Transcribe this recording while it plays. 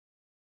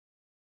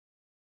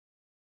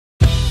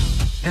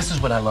This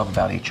is what I love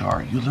about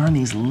HR. You learn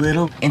these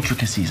little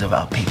intricacies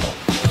about people.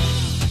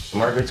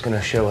 Margaret's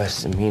gonna show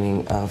us the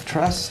meaning of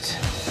trust.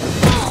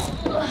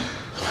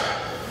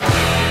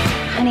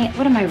 Honey,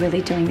 what am I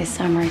really doing this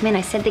summer? I mean,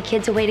 I sent the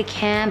kids away to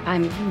camp.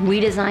 I'm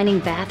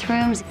redesigning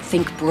bathrooms.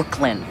 Think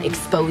Brooklyn,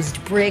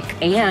 exposed brick,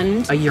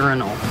 and a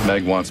urinal.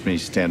 Meg wants me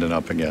standing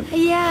up again.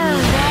 Yeah.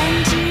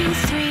 1, 2,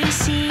 3,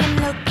 see him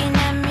looking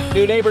at me.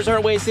 New neighbors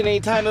aren't wasting any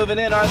time moving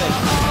in, are they?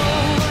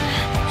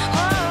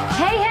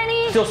 Hey,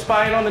 honey. Still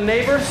spying on the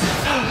neighbors?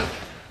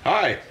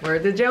 Hi. We're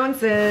the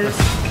Joneses.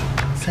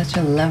 Such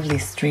a lovely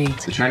street.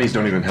 The Chinese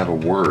don't even have a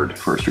word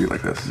for a street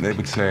like this. They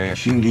would say, It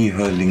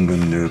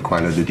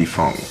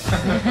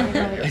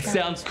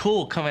sounds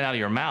cool coming out of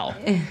your mouth.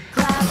 You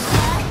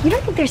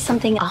don't think there's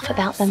something off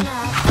about them?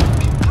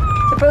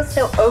 They're both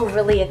so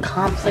overly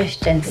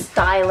accomplished and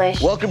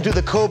stylish. Welcome to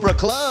the Cobra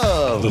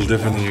Club. a little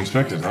different than you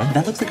expected, huh?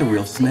 That looks like a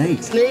real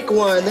snake. Snake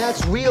one,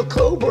 that's real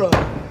Cobra.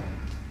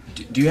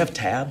 Do you have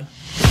tab?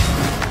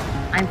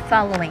 I'm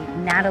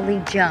following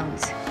Natalie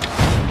Jones.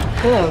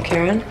 Hello,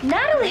 Karen.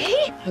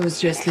 Natalie! I was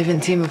just leaving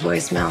Tim a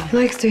voicemail. He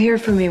likes to hear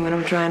from me when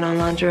I'm trying on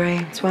lingerie.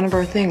 It's one of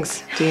our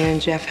things. Do you and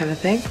Jeff have a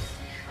thing?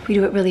 We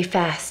do it really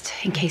fast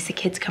in case the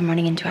kids come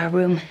running into our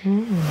room.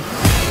 Who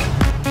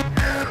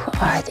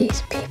are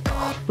these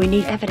people? We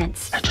need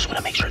evidence. I just want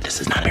to make sure this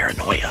is not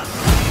paranoia.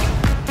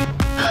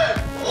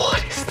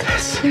 What is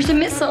this? There's a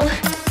missile.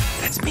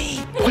 That's me.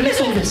 What is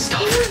all this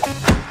stuff?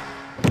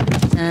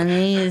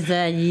 Honey, is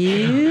that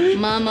you?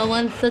 Mama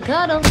wants to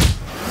cuddle.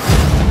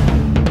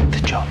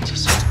 The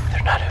Joneses.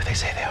 They're not who they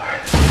say they are.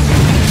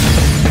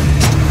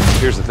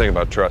 Here's the thing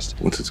about trust.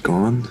 Once it's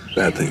gone,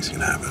 bad things can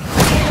happen.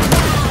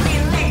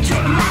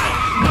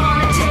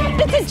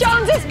 This is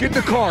Jones's! Get in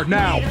the car,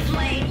 now!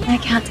 I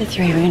count to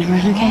 3. We're gonna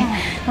run, okay?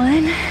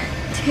 1,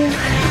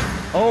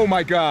 2. Oh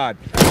my God.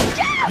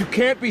 You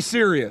can't be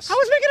serious. I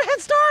was making a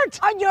head start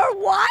on your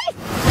wife.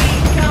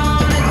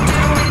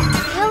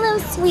 Hello,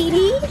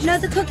 sweetie. No,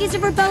 the cookies are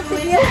for both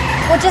of you.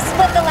 We'll just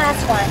split the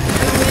last one.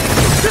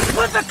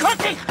 Split the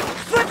cookie!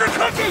 Split the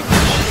cookie!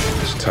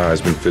 This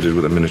tie's been fitted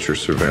with a miniature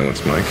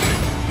surveillance mic.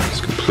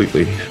 It's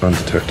completely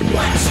undetectable.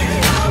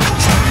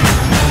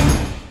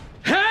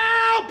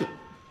 Help!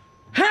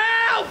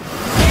 Help!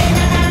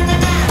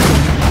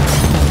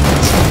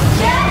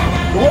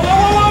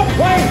 Whoa,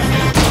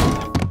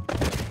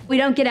 wait! We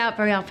don't get out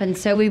very often,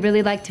 so we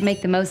really like to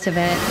make the most of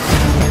it.